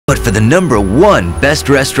But for the #1 best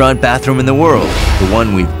restaurant bathroom in the world, the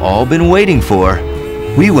one we've all been waiting for,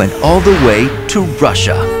 we went all the way to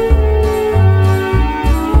Russia.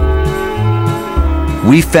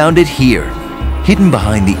 We found it here, hidden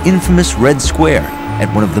behind the infamous Red Square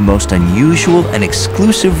at one of the most unusual and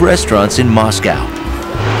exclusive restaurants in Moscow.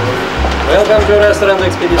 Welcome to Restaurant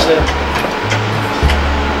Expedition.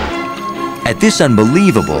 At this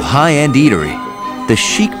unbelievable high-end eatery, the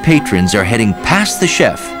chic patrons are heading past the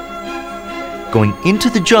chef, going into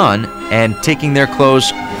the john and taking their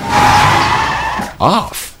clothes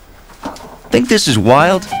off. Think this is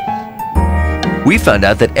wild? We found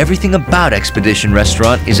out that everything about Expedition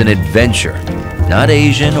Restaurant is an adventure, not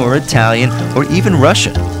Asian or Italian or even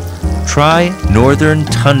Russian. Try Northern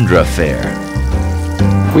Tundra fare.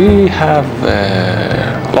 We have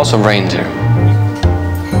lots of reindeer.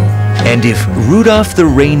 And if Rudolph the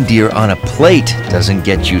reindeer on a plate doesn't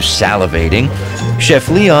get you salivating, Chef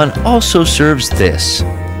Leon also serves this.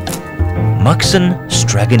 Muxin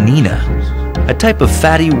straganina, a type of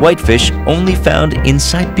fatty whitefish only found in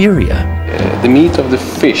Siberia. The meat of the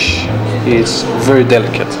fish is very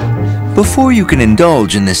delicate. Before you can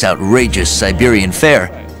indulge in this outrageous Siberian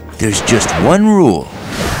fare, there's just one rule.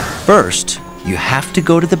 First, you have to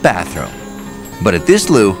go to the bathroom. But at this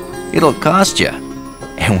Lou, it'll cost you.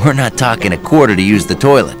 And we're not talking a quarter to use the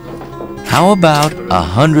toilet. How about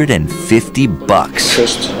 $150?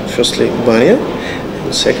 Firstly, banya,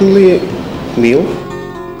 secondly, meal.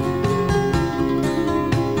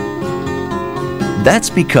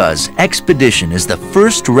 That's because Expedition is the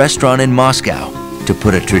first restaurant in Moscow to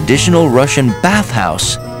put a traditional Russian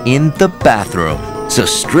bathhouse in the bathroom. So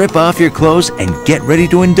strip off your clothes and get ready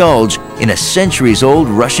to indulge in a centuries-old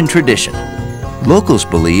Russian tradition. Locals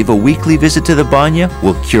believe a weekly visit to the banya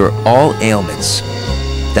will cure all ailments.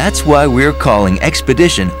 That's why we're calling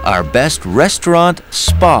Expedition our best restaurant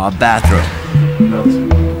spa bathroom.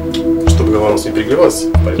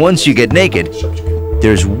 Once you get naked,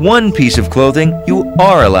 there's one piece of clothing you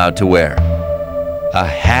are allowed to wear. A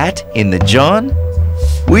hat in the john?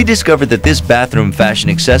 We discovered that this bathroom fashion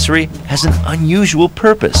accessory has an unusual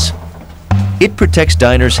purpose. It protects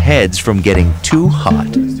diners' heads from getting too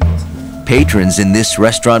hot. Patrons in this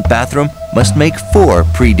restaurant bathroom must make 4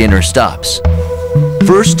 pre-dinner stops.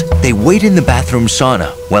 First, they wait in the bathroom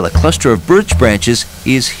sauna while a cluster of birch branches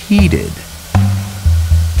is heated.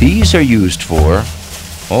 These are used for,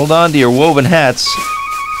 hold on to your woven hats,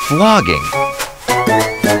 flogging.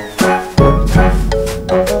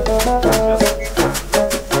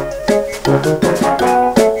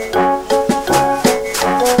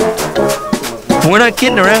 We're not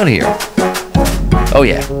kidding around here. Oh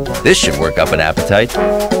yeah, this should work up an appetite.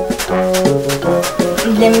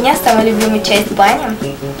 Для меня самая любимая часть бани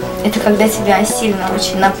 – это когда тебя сильно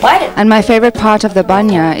очень напарят. And my favorite part of the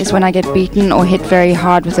banya is when I get beaten or hit very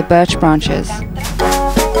hard with the birch branches.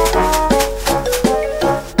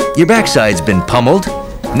 Your backside's been pummeled.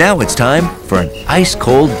 Now it's time for an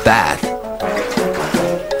ice-cold bath.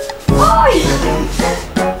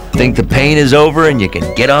 Think the pain is over and you can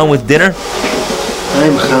get on with dinner?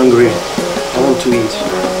 I'm hungry. I want to eat.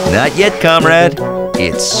 Not yet, comrade.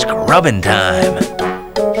 It's scrubbing time.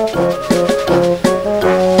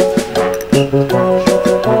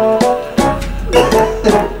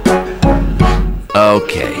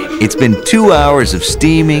 Okay, it's been 2 hours of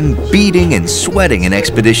steaming, beating, and sweating in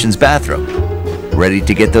Expedition's bathroom. Ready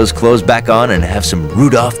to get those clothes back on and have some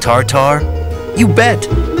Rudolph tartare? You bet!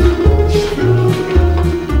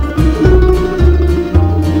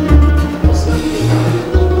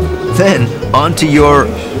 Then, onto your,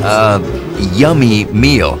 yummy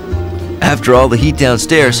meal. After all the heat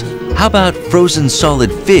downstairs, how about frozen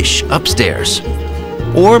solid fish upstairs?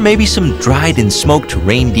 Or maybe some dried and smoked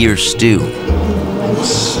reindeer stew.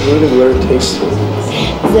 It's really very tasty.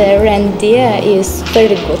 The reindeer is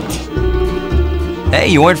very good. Hey,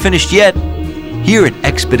 you weren't finished yet. Here at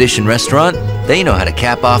Expedition Restaurant, they know how to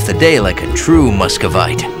cap off the day like a true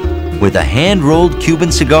Muscovite. With a hand-rolled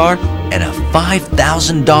Cuban cigar and a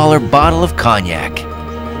 $5,000 bottle of cognac.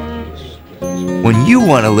 When you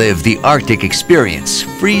want to live the Arctic experience,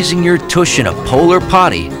 freezing your tush in a polar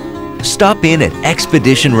potty, stop in at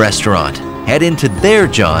Expedition Restaurant, head into their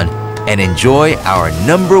john, and enjoy our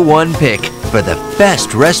 #1 pick for the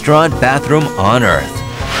best restaurant bathroom on Earth.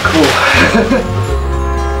 Cool.